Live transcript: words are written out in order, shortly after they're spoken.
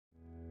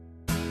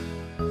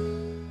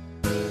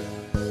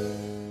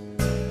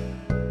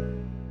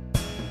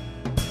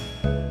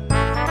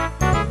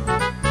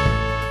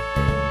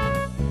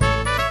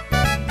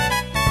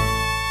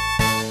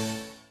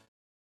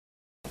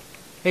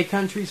Hey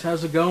countries,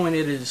 how's it going?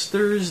 It is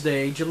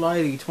Thursday,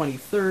 July the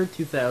 23rd,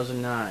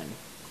 2009.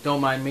 Don't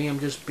mind me, I'm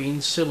just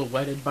being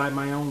silhouetted by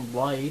my own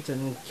light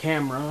and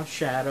camera,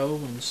 shadow,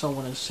 and so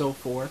on and so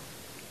forth.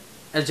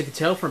 As you can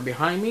tell from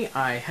behind me,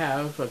 I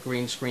have a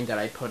green screen that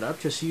I put up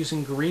just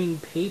using green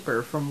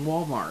paper from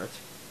Walmart.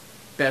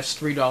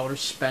 Best $3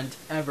 spent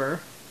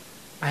ever.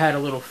 I had a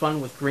little fun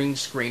with green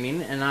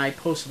screening, and I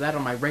posted that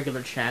on my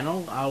regular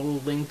channel. I will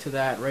link to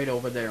that right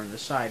over there in the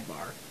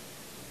sidebar.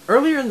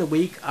 Earlier in the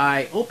week,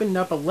 I opened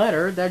up a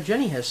letter that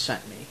Jenny has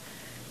sent me,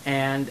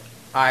 and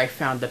I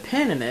found a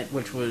pin in it,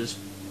 which was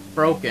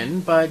broken,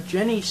 but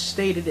Jenny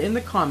stated in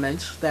the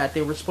comments that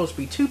there were supposed to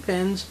be 2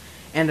 pins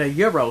and a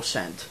euro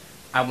cent.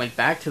 I went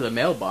back to the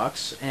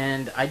mailbox,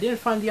 and I didn't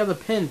find the other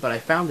pin, but I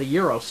found the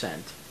euro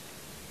cent.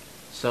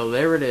 So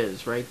there it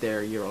is, right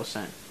there, euro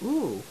cent.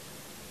 Ooh,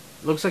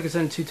 looks like it's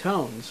in 2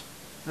 tones.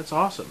 That's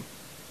awesome.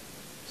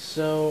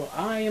 So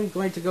I am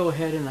going to go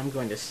ahead and I'm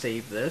going to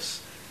save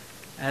this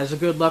as a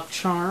good luck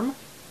charm.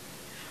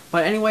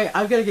 But anyway,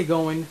 I've got to get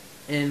going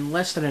in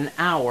less than an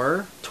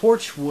hour.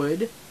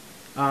 Torchwood,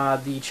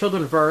 the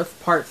Children of Earth,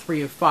 Part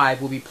 3 of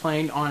 5, will be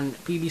playing on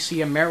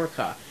BBC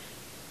America.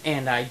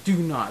 And I do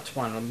not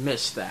want to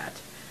miss that.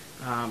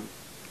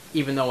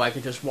 Even though I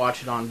could just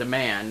watch it on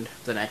demand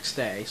the next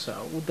day.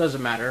 So it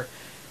doesn't matter.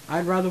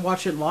 I'd rather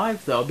watch it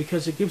live, though,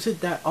 because it gives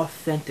it that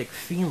authentic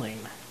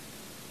feeling.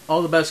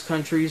 All the best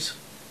countries.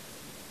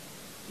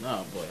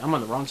 Oh boy, I'm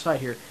on the wrong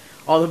side here.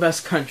 All the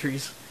best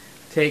countries.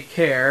 Take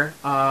care.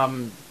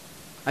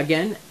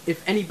 Again,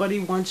 if anybody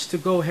wants to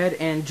go ahead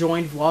and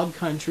join Vlog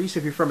Countries,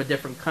 if you're from a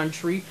different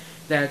country,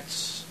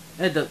 that's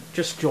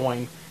just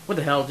join. What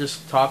the hell?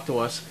 Just talk to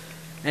us.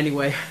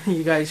 Anyway,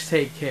 you guys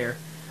take care.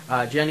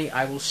 Jenny,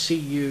 I will see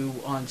you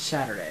on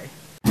Saturday.